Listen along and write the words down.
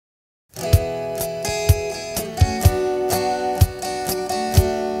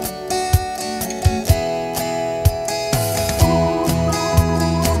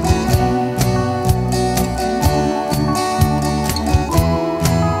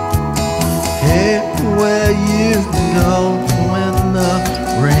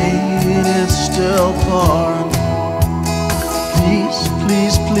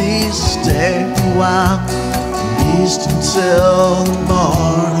while, at least until the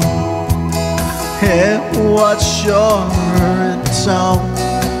morning. Hey, what's your hurry? Don't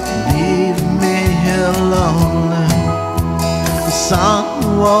leave me here lonely. The sun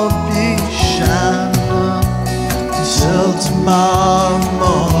won't be shining up until tomorrow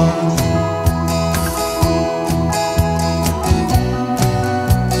morning.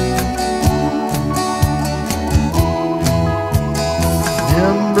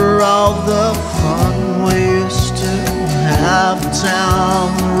 Remember all the fun we used to have down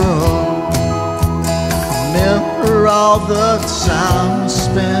the road. Remember all the time we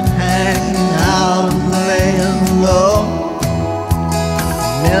spent hanging out and laying low.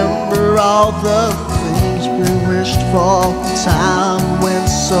 Remember all the things we wished for, time went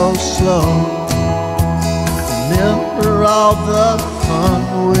so slow. Remember all the fun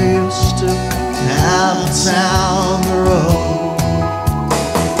we used to have down the road.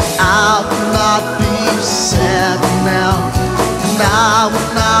 I will not be sad now, and I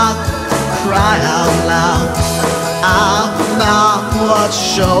will not cry out loud. I will not watch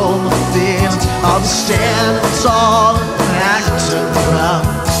show my feelings. I'll be standing tall and acting proud.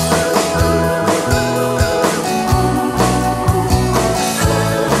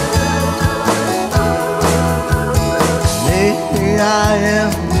 Maybe I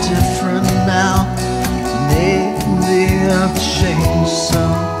am different now. Maybe I've changed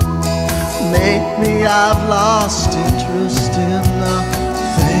some. Maybe I've lost interest in the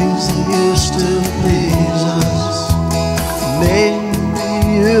things that used to please us. Maybe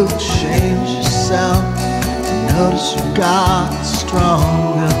you changed yourself, notice you got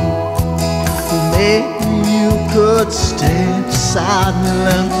stronger. Maybe you could stay beside me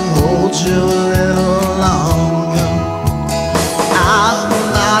and hold you a little longer. I will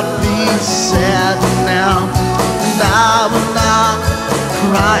not be sad now, and I will not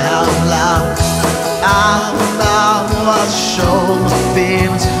cry out loud. I will not watch show my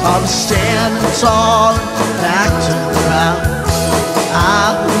feelings. I'll be standing tall and acting proud.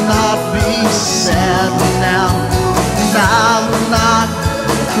 I will not be sad now, and I will not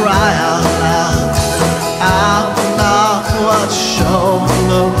cry out loud. I will not watch show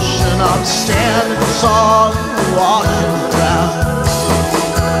emotion. I'll be standing tall and walking proud.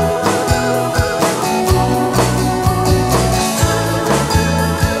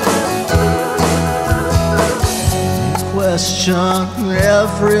 Question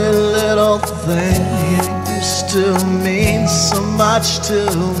every little thing. It used to mean so much to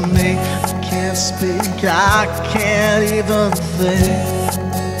me. I can't speak, I can't even think.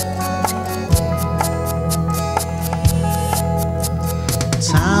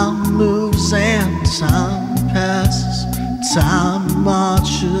 Time moves and time passes. Time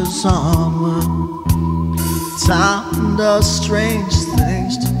marches onward. Time does strange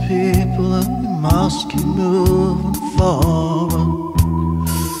things to people, and we must keep moving forward.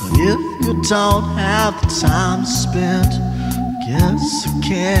 But if you don't have the time spent, guess I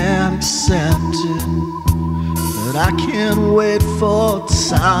can't accept it. But I can't wait for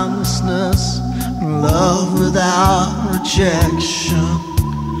timelessness, love without rejection.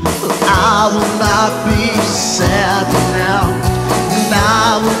 I will not be sad now, and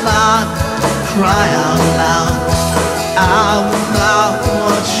I will not cry out loud. I will not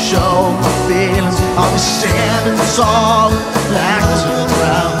want to show my feelings. I'll be standing tall and acting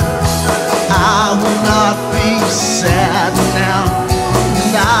proud. I will not be sad now,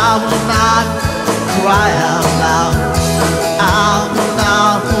 and I will not cry out loud. I will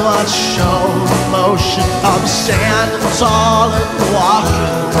not want to show emotion. I'll be standing tall and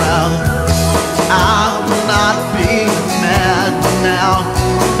walking around. I will not be mad now,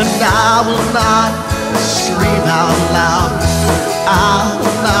 and I will not scream out loud. I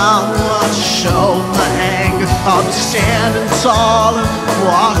will not want to show my anger. I'll be standing tall and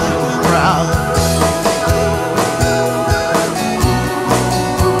walking proud.